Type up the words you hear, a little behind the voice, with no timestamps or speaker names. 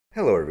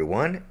Hello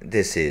everyone,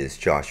 this is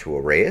Joshua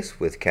Reyes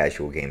with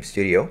Casual Game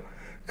Studio,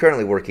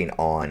 currently working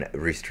on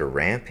Rooster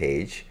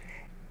Rampage,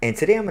 and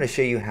today I'm going to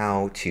show you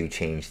how to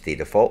change the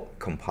default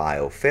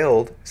compile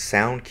failed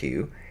sound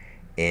cue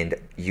in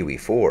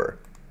UE4.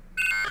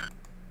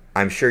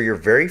 I'm sure you're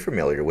very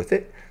familiar with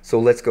it, so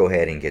let's go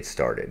ahead and get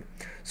started.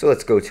 So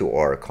let's go to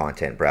our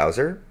content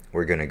browser.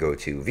 We're going to go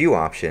to View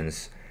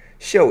Options,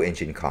 Show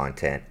Engine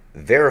Content,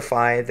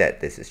 verify that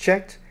this is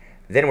checked,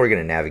 then we're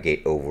going to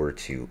navigate over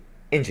to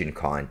Engine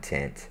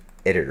Content,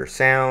 Editor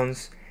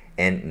Sounds,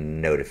 and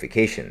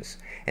Notifications.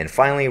 And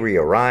finally, we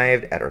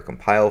arrived at our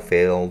compile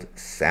failed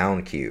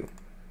sound cue.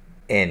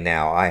 And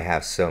now I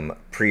have some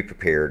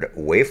pre-prepared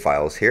WAV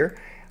files here.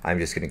 I'm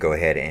just going to go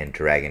ahead and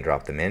drag and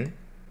drop them in.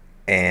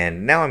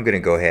 And now I'm going to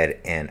go ahead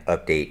and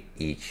update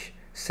each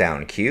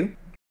sound cue.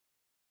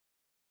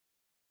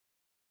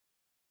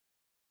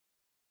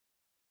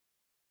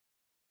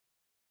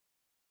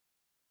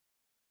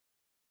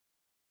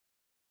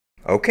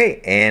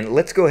 Okay, and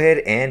let's go ahead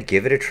and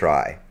give it a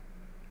try.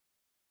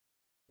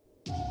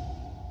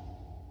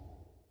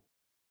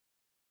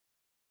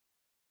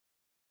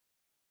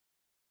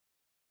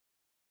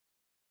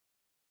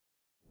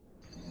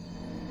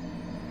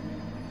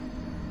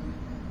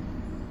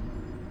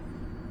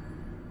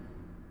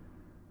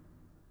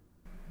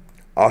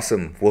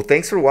 Awesome. Well,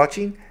 thanks for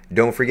watching.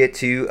 Don't forget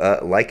to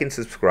like and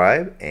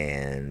subscribe,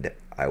 and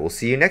I will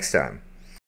see you next time.